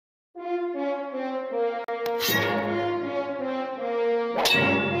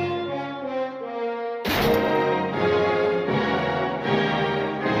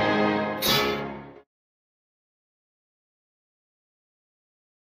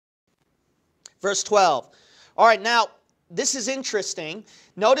Verse 12. All right, now, this is interesting.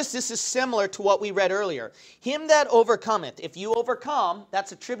 Notice this is similar to what we read earlier. Him that overcometh. If you overcome,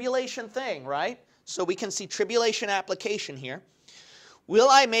 that's a tribulation thing, right? So we can see tribulation application here. Will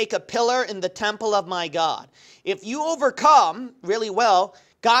I make a pillar in the temple of my God? If you overcome really well,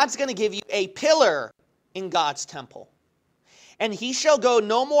 God's going to give you a pillar in God's temple. And he shall go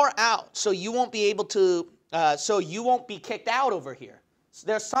no more out, so you won't be able to, so you won't be kicked out over here. So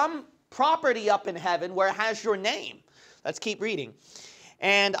there's some property up in heaven where it has your name. Let's keep reading.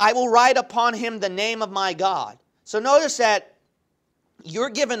 And I will write upon him the name of my God. So notice that you're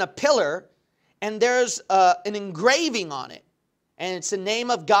given a pillar, and there's an engraving on it. And it's the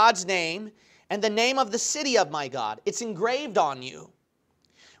name of God's name and the name of the city of my God. It's engraved on you,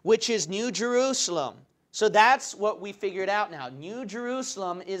 which is New Jerusalem. So that's what we figured out now. New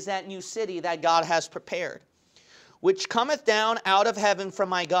Jerusalem is that new city that God has prepared, which cometh down out of heaven from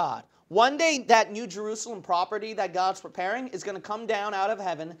my God. One day that New Jerusalem property that God's preparing is going to come down out of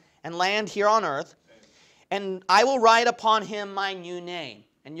heaven and land here on earth. And I will write upon him my new name.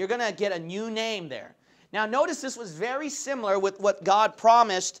 And you're going to get a new name there. Now notice this was very similar with what God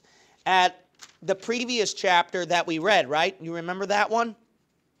promised at the previous chapter that we read, right? You remember that one?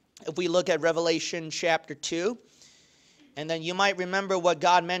 If we look at Revelation chapter 2. And then you might remember what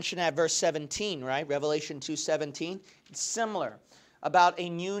God mentioned at verse 17, right? Revelation 2:17. It's similar. About a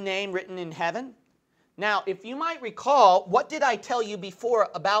new name written in heaven. Now, if you might recall, what did I tell you before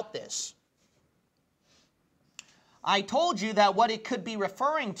about this? I told you that what it could be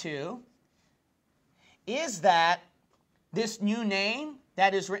referring to is that this new name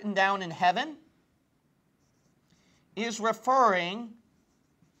that is written down in heaven is referring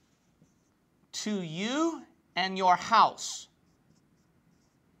to you and your house.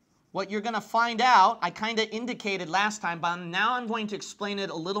 What you're going to find out, I kind of indicated last time, but now I'm going to explain it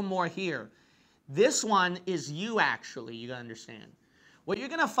a little more here. This one is you actually, you got to understand. What you're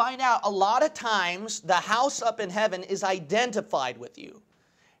going to find out, a lot of times, the house up in heaven is identified with you.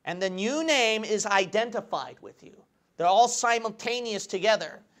 And the new name is identified with you. They're all simultaneous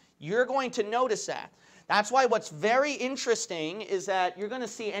together. You're going to notice that. That's why what's very interesting is that you're going to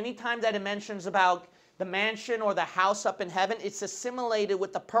see anytime that it mentions about the mansion or the house up in heaven, it's assimilated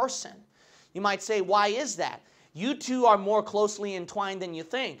with the person. You might say, why is that? You two are more closely entwined than you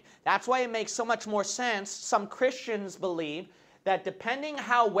think. That's why it makes so much more sense. Some Christians believe that depending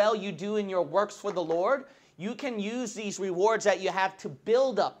how well you do in your works for the Lord, you can use these rewards that you have to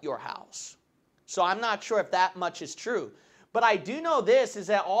build up your house. So I'm not sure if that much is true. But I do know this, is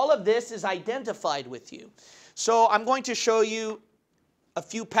that all of this is identified with you. So I'm going to show you a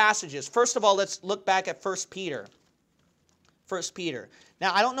few passages. First of all, let's look back at 1 Peter. 1 Peter.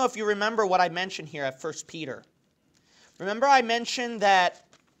 Now, I don't know if you remember what I mentioned here at 1 Peter. Remember I mentioned that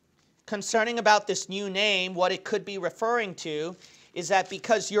concerning about this new name, what it could be referring to is that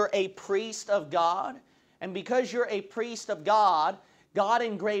because you're a priest of God, and because you're a priest of God, God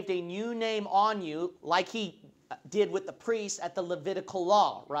engraved a new name on you like he did with the priests at the Levitical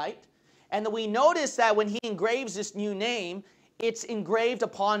law, right? And then we notice that when he engraves this new name, it's engraved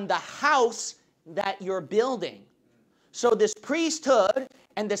upon the house that you're building. So this priesthood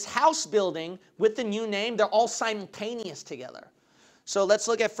and this house building with the new name, they're all simultaneous together. So let's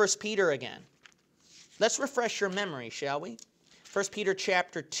look at 1 Peter again. Let's refresh your memory, shall we? 1 Peter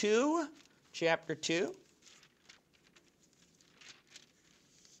chapter 2.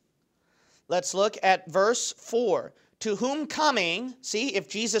 Let's look at verse 4. To whom coming, see, if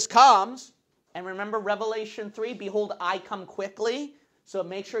Jesus comes, and remember Revelation 3, behold, I come quickly. So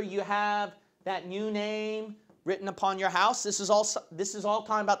make sure you have that new name written upon your house. This is all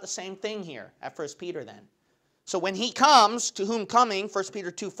talking about the same thing here at 1 Peter then. So when he comes, to whom coming, 1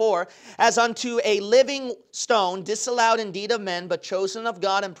 Peter 2:4, as unto a living stone, disallowed indeed of men, but chosen of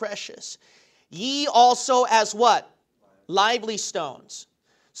God and precious. Ye also as what? Lively stones.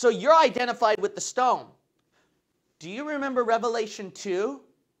 So you're identified with the stone. Do you remember Revelation 2,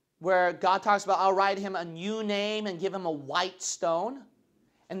 where God talks about, I'll write him a new name and give him a white stone?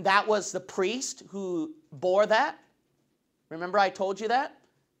 And that was the priest who bore that. Remember I told you that?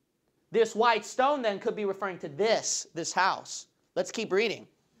 This white stone then could be referring to this house. Let's keep reading.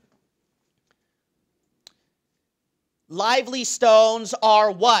 Lively stones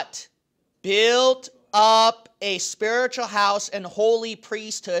are what? Built up a spiritual house and holy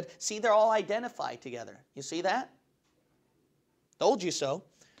priesthood. See, they're all identified together. You see that? Told you so.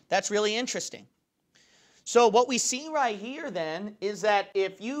 That's really interesting. So what we see right here then is that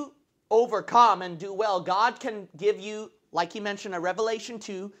if you overcome and do well, God can give you, like he mentioned in Revelation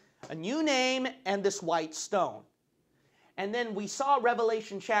 2, a new name and this white stone. And then we saw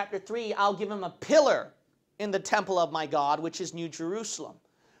Revelation chapter 3, I'll give him a pillar in the temple of my God, which is New Jerusalem.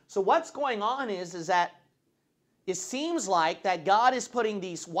 So what's going on is that it seems like that God is putting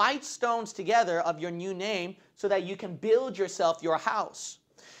these white stones together of your new name so that you can build yourself your house.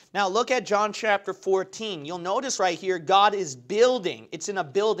 Now look at John chapter 14. You'll notice right here God is building. It's in a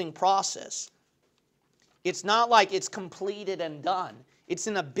building process. It's not like it's completed and done. It's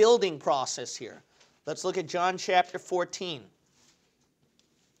in a building process here. Let's look at John chapter 14,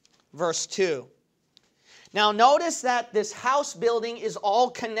 verse 2. Now notice that this house building is all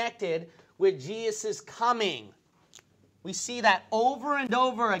connected with Jesus' coming. We see that over and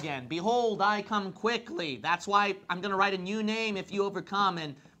over again. Behold, I come quickly. That's why I'm going to write a new name if you overcome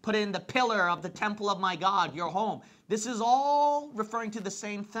and put it in the pillar of the temple of my God, your home. This is all referring to the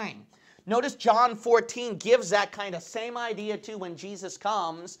same thing. Notice John 14 gives that kind of same idea too. When Jesus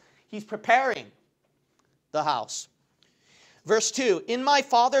comes, he's preparing the house. Verse 2, in my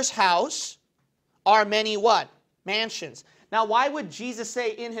Father's house are many what? Mansions. Now why would Jesus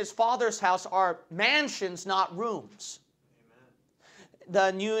say in his Father's house are mansions, not rooms?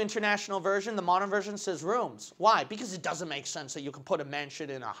 The New International Version, the modern version, says rooms. Why? Because it doesn't make sense that you can put a mansion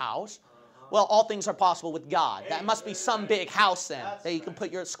in a house. Well, all things are possible with God. That must be some big house then, that you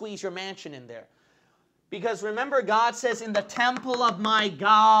can squeeze your mansion in there. Because remember, God says, in the temple of my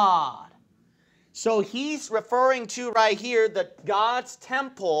God. So he's referring to right here that God's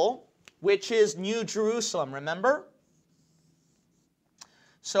temple, which is New Jerusalem, remember?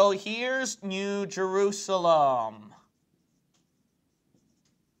 So here's New Jerusalem,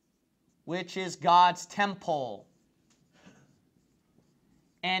 which is God's temple.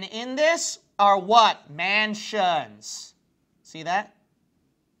 And in this are what? Mansions. See that?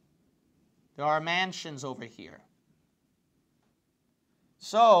 There are mansions over here.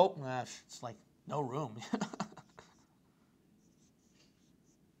 So, it's like no room.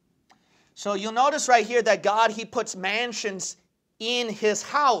 So you'll notice right here that God, he puts mansions in his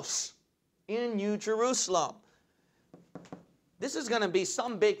house in New Jerusalem. This is going to be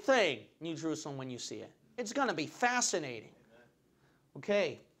some big thing, New Jerusalem, when you see it. It's going to be fascinating.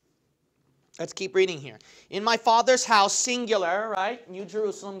 Okay, let's keep reading here. In my Father's house, singular, right? New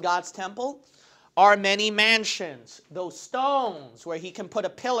Jerusalem, God's temple, are many mansions. Those stones where he can put a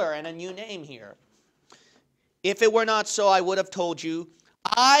pillar and a new name here. If it were not so, I would have told you,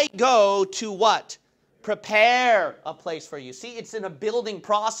 I go to what? Prepare a place for you. See, it's in a building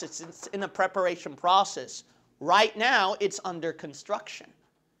process. It's in a preparation process. Right now, it's under construction.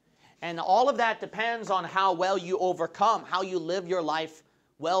 And all of that depends on how well you overcome, how you live your life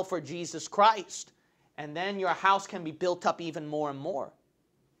well for Jesus Christ. And then your house can be built up even more and more.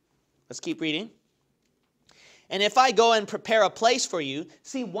 Let's keep reading. And if I go and prepare a place for you,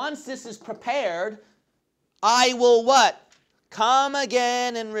 see, once this is prepared, I will what? Come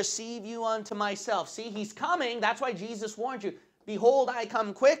again and receive you unto myself. See, he's coming. That's why Jesus warned you. Behold, I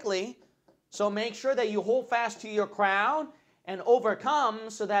come quickly. So make sure that you hold fast to your crown and overcome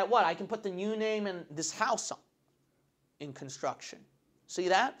so that what? I can put the new name in this house in construction. See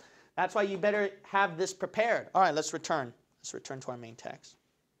that? That's why you better have this prepared. All right, let's return. Let's return to our main text.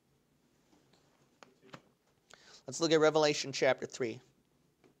 Let's look at Revelation chapter 3.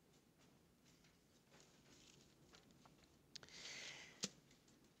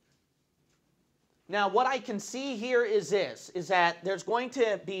 Now, what I can see here is this, is that there's going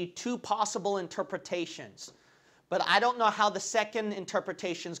to be two possible interpretations. But I don't know how the second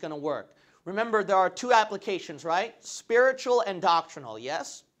interpretation is going to work. Remember, there are two applications, right? Spiritual and doctrinal,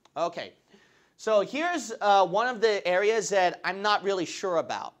 yes? Okay. So here's one of the areas that I'm not really sure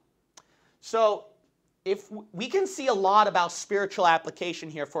about. So if we can see a lot about spiritual application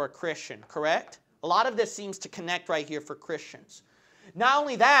here for a Christian, correct? A lot of this seems to connect right here for Christians. Not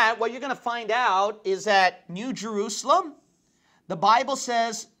only that, what you're going to find out is that New Jerusalem, the Bible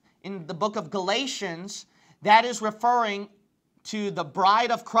says in the book of Galatians, that is referring to the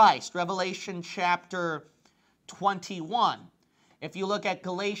bride of Christ, Revelation chapter 21. If you look at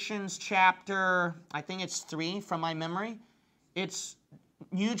Galatians chapter, I think it's 3 from my memory, it's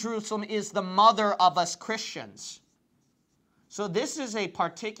New Jerusalem is the mother of us Christians. So this is a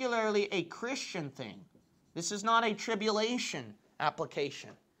particularly a Christian thing. This is not a tribulation application.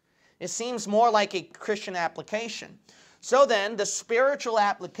 It seems more like a Christian application. So then, the spiritual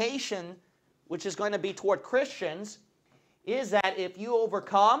application, which is going to be toward Christians, is that if you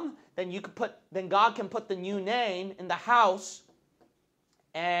overcome, then God can put the new name in the house,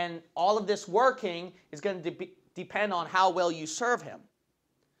 and all of this working is going to depend on how well you serve him.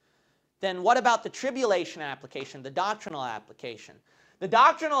 Then what about the tribulation application, the doctrinal application? The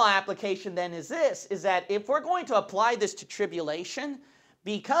doctrinal application then is this, is that if we're going to apply this to tribulation,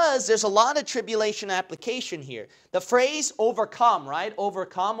 because there's a lot of tribulation application here. The phrase overcome, right?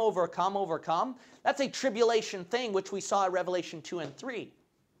 Overcome, overcome, overcome. That's a tribulation thing, which we saw in Revelation 2 and 3.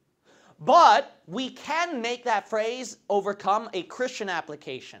 But we can make that phrase overcome a Christian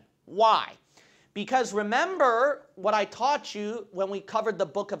application. Why? Because remember what I taught you when we covered the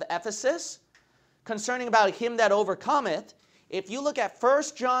book of Ephesus concerning about him that overcometh. If you look at 1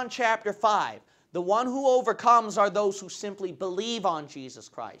 John chapter 5, the one who overcomes are those who simply believe on Jesus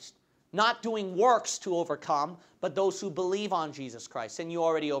Christ. Not doing works to overcome, but those who believe on Jesus Christ. And you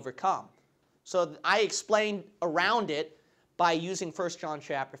already overcome. So I explained around it by using 1 John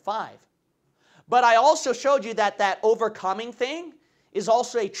chapter 5. But I also showed you that that overcoming thing is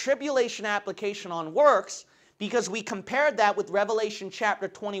also a tribulation application on works, because we compared that with Revelation chapter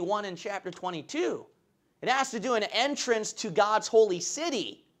 21 and chapter 22. It has to do an entrance to God's holy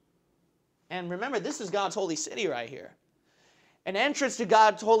city. And remember, this is God's holy city right here. An entrance to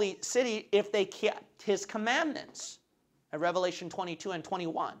God's holy city if they kept his commandments. At Revelation 22 and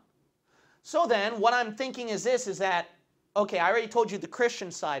 21. So then, what I'm thinking is this, is that, okay, I already told you the Christian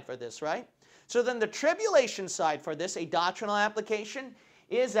side for this, right? So then the tribulation side for this, a doctrinal application,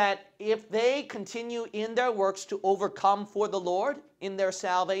 is that if they continue in their works to overcome for the Lord in their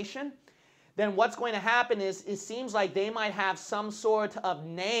salvation, then what's going to happen is it seems like they might have some sort of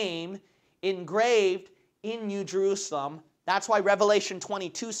name engraved in New Jerusalem. That's why Revelation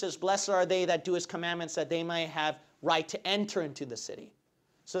 22 says, blessed are they that do his commandments, that they might have right to enter into the city.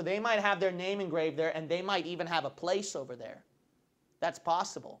 So they might have their name engraved there, and they might even have a place over there. That's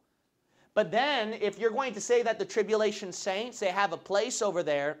possible. But then, if you're going to say that the tribulation saints, they have a place over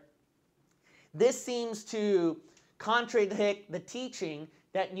there, this seems to contradict the teaching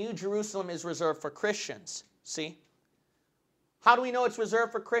that New Jerusalem is reserved for Christians. See? How do we know it's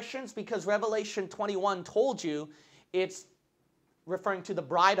reserved for Christians? Because Revelation 21 told you it's referring to the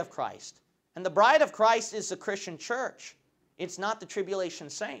bride of Christ. And the bride of Christ is the Christian church. It's not the tribulation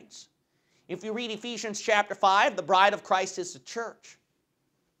saints. If you read Ephesians chapter 5, the bride of Christ is the church.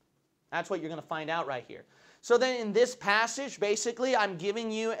 That's what you're going to find out right here. So then in this passage, basically, I'm giving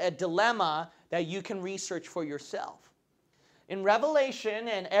you a dilemma that you can research for yourself. In Revelation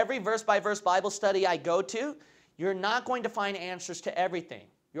and every verse-by-verse Bible study I go to, you're not going to find answers to everything.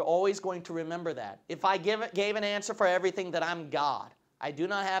 You're always going to remember that. If I gave an answer for everything, that I'm God. I do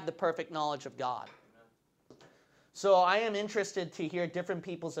not have the perfect knowledge of God. So I am interested to hear different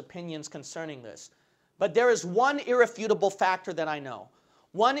people's opinions concerning this. But there is one irrefutable factor that I know.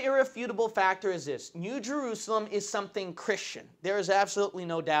 One irrefutable factor is this. New Jerusalem is something Christian. There is absolutely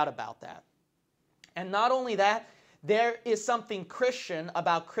no doubt about that. And not only that, there is something Christian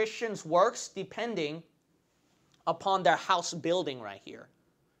about Christians' works depending upon their house building right here.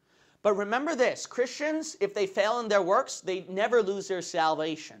 But remember this, Christians, if they fail in their works, they never lose their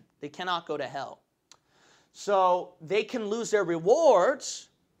salvation. They cannot go to hell. So they can lose their rewards,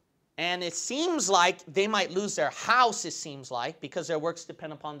 and it seems like they might lose their house, it seems like, because their works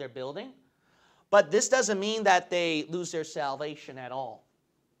depend upon their building. But this doesn't mean that they lose their salvation at all.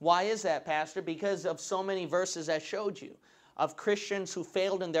 Why is that, Pastor? Because of so many verses I showed you of Christians who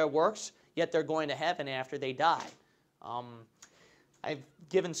failed in their works, yet they're going to heaven after they die. I've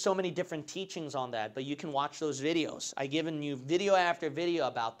given so many different teachings on that, but you can watch those videos. I've given you video after video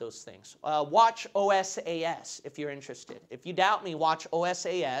about those things. Watch OSAS if you're interested. If you doubt me, watch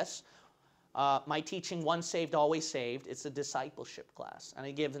OSAS. My teaching, Once Saved, Always Saved. It's a discipleship class, and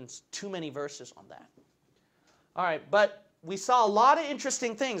I've given too many verses on that. All right, but we saw a lot of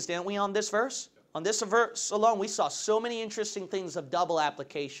interesting things, didn't we, on this verse? On this verse alone, we saw so many interesting things of double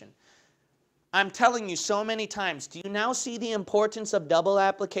application. I'm telling you so many times, do you now see the importance of double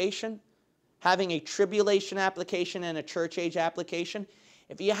application? Having a tribulation application and a church age application?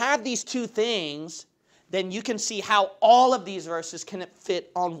 If you have these two things, then you can see how all of these verses can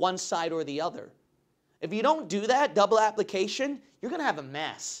fit on one side or the other. If you don't do that, double application, you're going to have a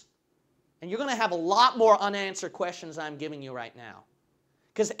mess. And you're going to have a lot more unanswered questions I'm giving you right now.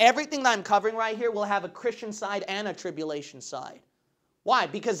 Because everything that I'm covering right here will have a Christian side and a tribulation side. Why?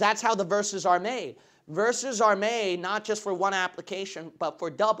 Because that's how the verses are made. Verses are made not just for one application, but for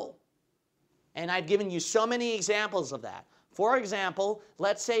double. And I've given you so many examples of that. For example,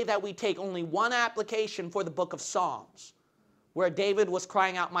 let's say that we take only one application for the book of Psalms, where David was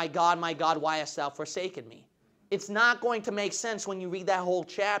crying out, my God, why hast thou forsaken me? It's not going to make sense when you read that whole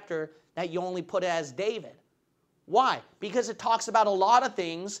chapter that you only put it as David. Why? Because it talks about a lot of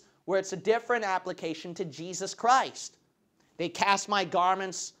things where it's a different application to Jesus Christ. They cast my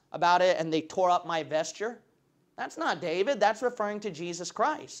garments about it and they tore up my vesture. That's not David. That's referring to Jesus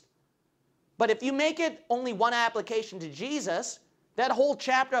Christ. But if you make it only one application to Jesus, that whole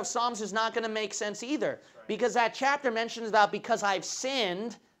chapter of Psalms is not going to make sense either. Right. Because that chapter mentions about, because I've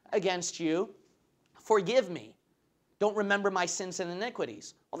sinned against you, forgive me. Don't remember my sins and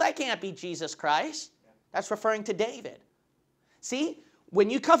iniquities. Well, that can't be Jesus Christ. Yeah. That's referring to David. See, when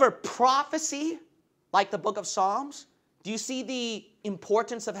you cover prophecy, like the book of Psalms, do you see the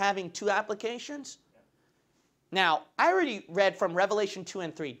importance of having two applications? Now, I already read from Revelation 2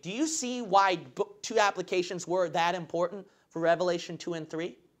 and 3. Do you see why two applications were that important for Revelation 2 and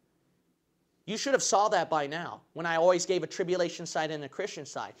 3? You should have saw that by now, when I always gave a tribulation side and a Christian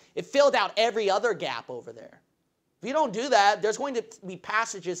side. It filled out every other gap over there. If you don't do that, there's going to be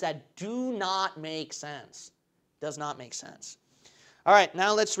passages that do not make sense. Does not make sense. All right,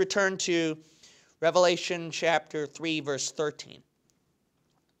 now let's return to Revelation chapter 3, verse 13.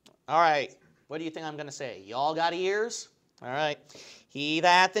 All right. What do you think I'm going to say? Y'all got ears? All right. He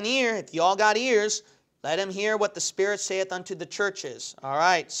that hath an ear, if y'all got ears, let him hear what the Spirit saith unto the churches. All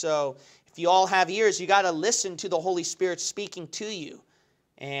right. So if you all have ears, you got to listen to the Holy Spirit speaking to you.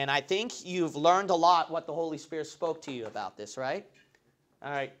 And I think you've learned a lot what the Holy Spirit spoke to you about this, right?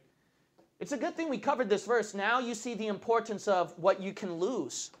 All right. It's a good thing we covered this verse. Now you see the importance of what you can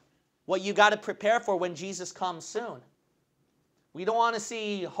lose, what you got to prepare for when Jesus comes soon. We don't want to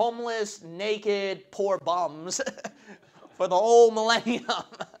see homeless, naked, poor bums for the whole millennium.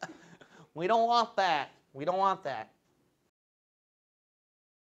 We don't want that. We don't want that.